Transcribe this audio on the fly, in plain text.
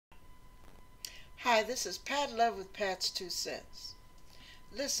Hi, this is Pat Love with Pat's Two Cents.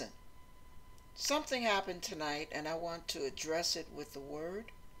 Listen, something happened tonight and I want to address it with the word.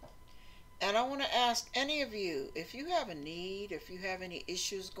 And I want to ask any of you, if you have a need, if you have any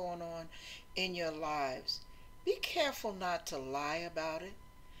issues going on in your lives, be careful not to lie about it.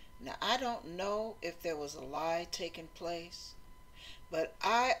 Now, I don't know if there was a lie taking place, but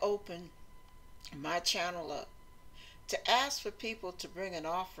I opened my channel up to ask for people to bring an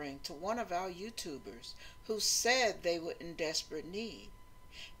offering to one of our YouTubers who said they were in desperate need.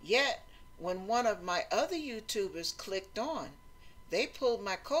 Yet, when one of my other YouTubers clicked on, they pulled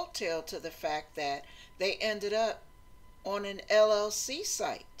my coattail to the fact that they ended up on an LLC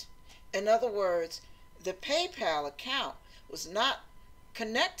site. In other words, the PayPal account was not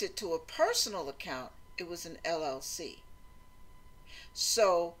connected to a personal account, it was an LLC.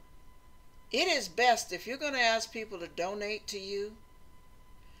 So, it is best, if you're going to ask people to donate to you,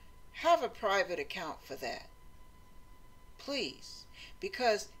 have a private account for that. Please.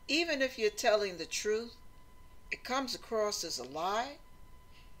 Because even if you're telling the truth, it comes across as a lie.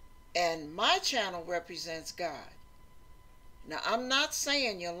 And my channel represents God. Now, I'm not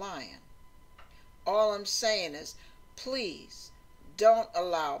saying you're lying. All I'm saying is, please don't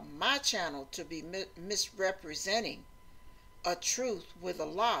allow my channel to be misrepresenting a truth with a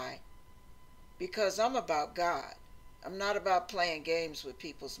lie. Because I'm about God. I'm not about playing games with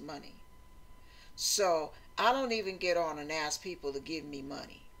people's money. So I don't even get on and ask people to give me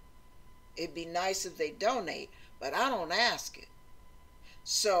money. It'd be nice if they donate, but I don't ask it.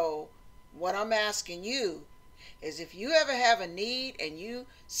 So what I'm asking you is, if you ever have a need and you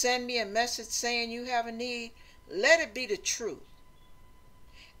send me a message saying you have a need, let it be the truth.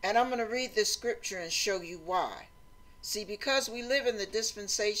 And I'm going to read this scripture and show you why. See, because we live in the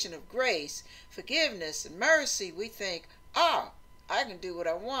dispensation of grace, forgiveness, and mercy, we think, I can do what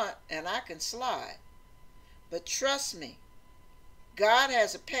I want and I can slide. But trust me, God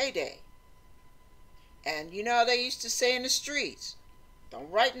has a payday. And you know how they used to say in the streets,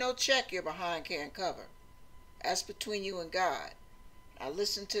 don't write no check your behind can't cover. That's between you and God. Now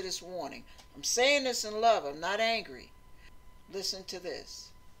listen to this warning. I'm saying this in love. I'm not angry. Listen to this.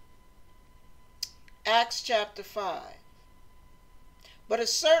 Acts chapter 5. But a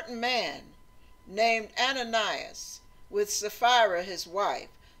certain man named Ananias, with Sapphira his wife,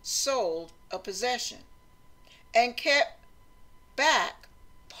 sold a possession and kept back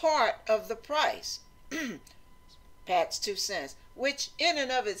part of the price, Pat's 2 cents, which in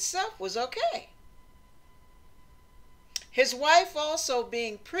and of itself was okay. His wife also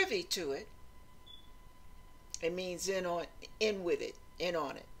being privy to it, it means in on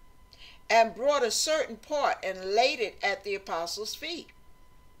it, and brought a certain part and laid it at the apostles' feet.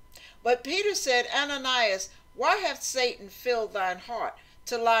 But Peter said, Ananias, why hath Satan filled thine heart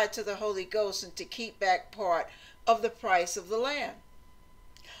to lie to the Holy Ghost and to keep back part of the price of the land?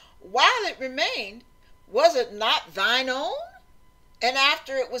 While it remained, was it not thine own? And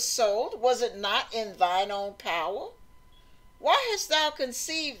after it was sold, was it not in thine own power? Why hast thou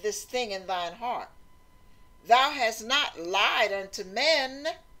conceived this thing in thine heart? Thou hast not lied unto men,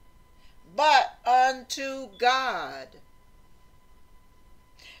 but unto God.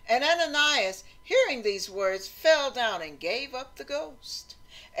 And Ananias, hearing these words, fell down and gave up the ghost.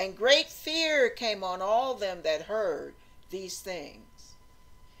 And great fear came on all them that heard these things.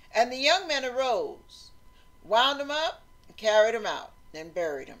 And the young men arose, wound him up, and carried him out, and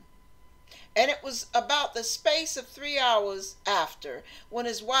buried him. And it was about the space of 3 hours after, when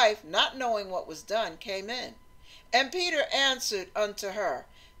his wife, not knowing what was done, came in. And Peter answered unto her,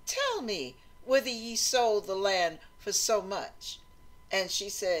 Tell me whether ye sold the land for so much. And she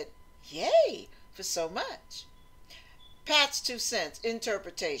said, Yea, for so much. Pat's 2 cents,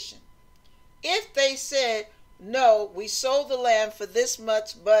 interpretation. If they said, no, we sold the land for this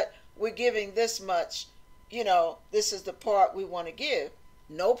much, but we're giving this much, this is the part we want to give,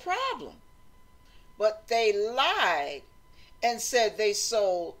 no problem. But they lied and said they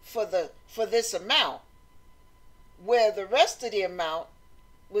sold for this amount, where the rest of the amount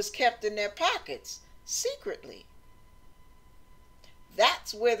was kept in their pockets secretly.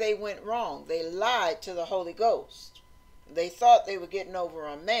 That's where they went wrong. They lied to the Holy Ghost. They thought they were getting over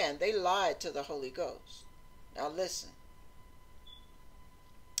on man. They lied to the Holy Ghost. Now listen.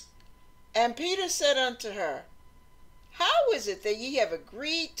 And Peter said unto her, How is it that ye have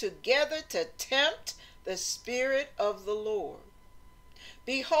agreed together to tempt the Spirit of the Lord?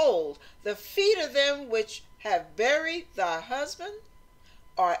 Behold, the feet of them which have buried thy husband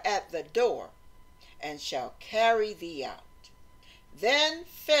are at the door, and shall carry thee out. Then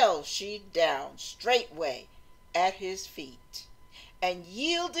fell she down straightway at his feet, and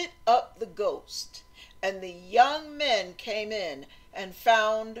yielded up the ghost. And the young men came in and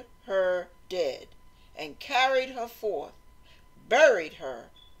found her dead, and carried her forth, buried her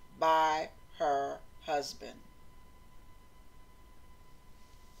by her husband.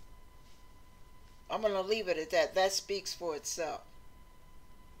 I'm going to leave it at that. That speaks for itself.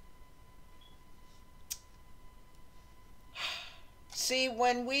 See,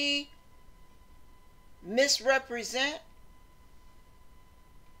 when we misrepresent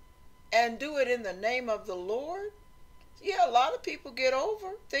and do it in the name of the Lord, yeah, a lot of people get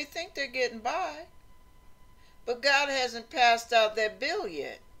over. They think they're getting by. But God hasn't passed out that bill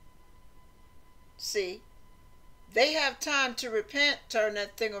yet. See, they have time to repent, turn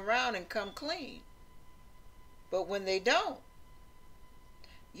that thing around, and come clean. But when they don't,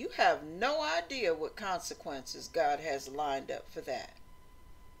 you have no idea what consequences God has lined up for that.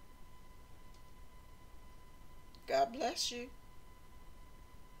 God bless you.